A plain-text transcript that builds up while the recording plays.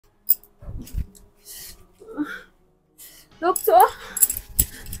Doctor.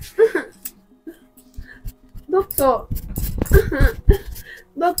 Doctor.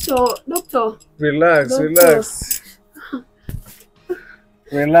 Doctor. Relax, Doctor. relax.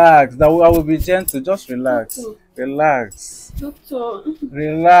 Relax. I will be gentle. Just relax. Doctor. Relax. Doctor.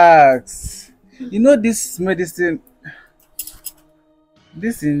 Relax. You know this medicine,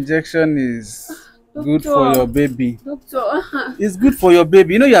 this injection is good for your baby. Doctor. It's good for your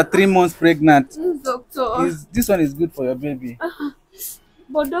baby. You know you are 3 months pregnant. Doctor. This one is good for your baby.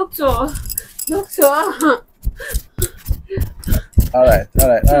 But doctor. All right.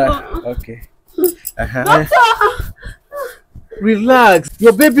 Okay. Doctor. Relax.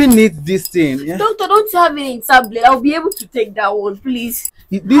 Your baby needs this thing. Yeah? Doctor, don't you have it in tablet? I'll be able to take that one, please.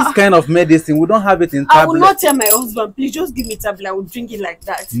 This kind of medicine, we don't have it in I tablet. will not tell my husband, please just give me tablet. I will drink it like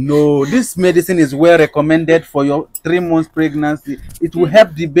that. No, this medicine is well recommended for your 3 months pregnancy. It will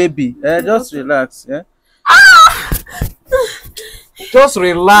help the baby. Just relax. Yeah. Just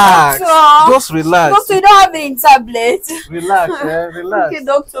relax. Doctor. Just relax. Doctor, you don't have it in tablet. Relax. Relax. Okay,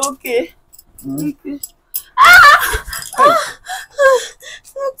 doctor, okay. Okay.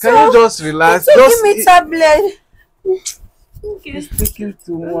 Can you just relax? Doctor, Just give me tablet. Okay. It's taking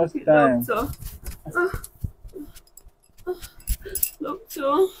too much time. Doctor.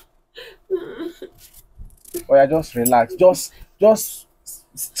 Doctor. Oh yeah, just relax. Just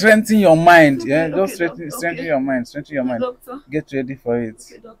strengthen your mind. Yeah, Okay, just doctor, strengthen okay. your mind. Strengthen your mind. Doctor. Get ready for it.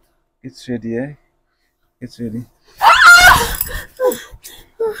 Okay, doctor. It's ready. Yeah, it's ready.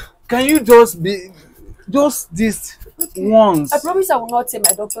 Can you just this once? I promise I will not tell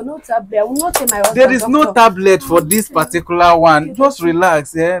my doctor. No tablet. I will not tell my husband. There is no doctor. tablet for this particular one. Okay, Just doctor.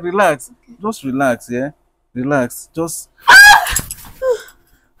 relax. Yeah, relax. Okay. Just relax. Yeah, relax. Just.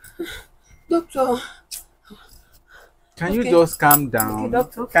 Doctor. Can you Okay. just calm down? Okay,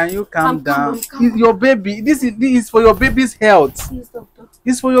 doctor. Can you calm down? I'm calm. It's your baby. This is for your baby's health. Yes, doctor.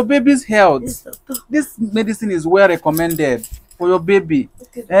 It's for your baby's health. Yes, doctor. This medicine is well recommended for your baby.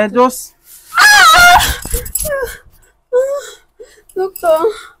 Okay, Just doctor.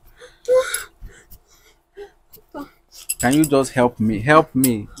 can you just help me? Help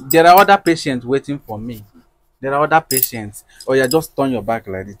me. There are other patients waiting for me. There are other patients. Oh yeah, just turn your back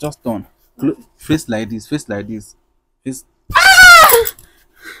like this. Just turn. Face like this. Face like this. Face.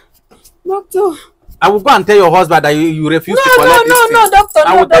 Doctor. I will go and tell your husband that you refuse to collect this thing. No, doctor.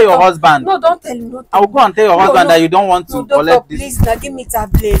 I will tell your husband. No, don't tell him. I will go and tell your husband that you don't want to doctor, collect this. please, now give me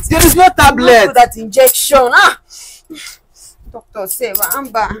tablet. There is no tablet. Do that injection. Doctor, say,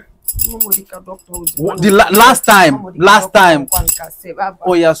 Amba. The last time.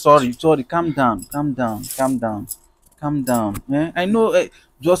 Oh yeah, sorry. Calm down. Yeah? I know.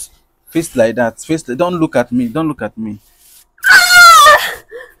 Just face like that. Don't look at me.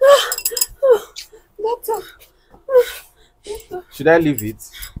 Doctor. Should I leave it?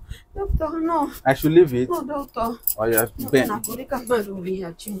 Doctor, no. I should leave it. No, doctor. Oh yeah, Ben.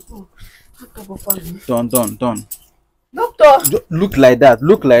 Don't. Doctor. Look like that.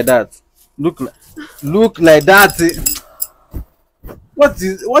 Look like that. What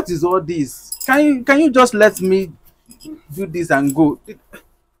is all this? Can you just let me do this and go?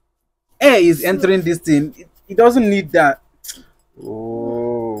 Air is entering this thing. It doesn't need that.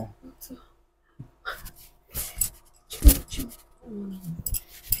 Oh.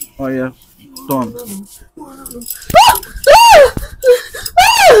 Oh yeah, done.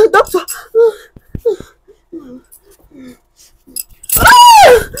 Doctor.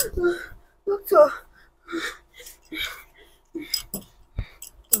 Doctor.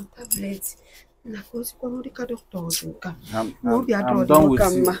 Tablet. I'm done with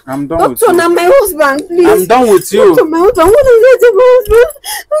you. Doctor, now my husband, please. I'm done with you. Doctor, my husband, what is it to my husband?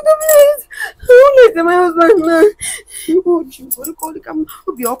 Doctor, please. What is my husband now?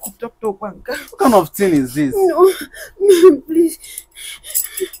 What kind of thing is this? No, please.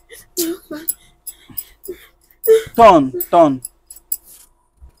 Turn.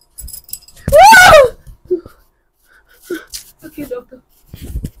 Okay, doctor.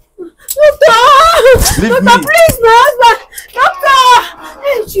 Doctor! Leave Doctor, me. please, my husband! Doctor!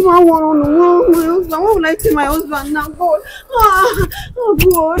 Hey, Chima, my husband. What would I tell my husband now? God. Oh,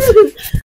 God.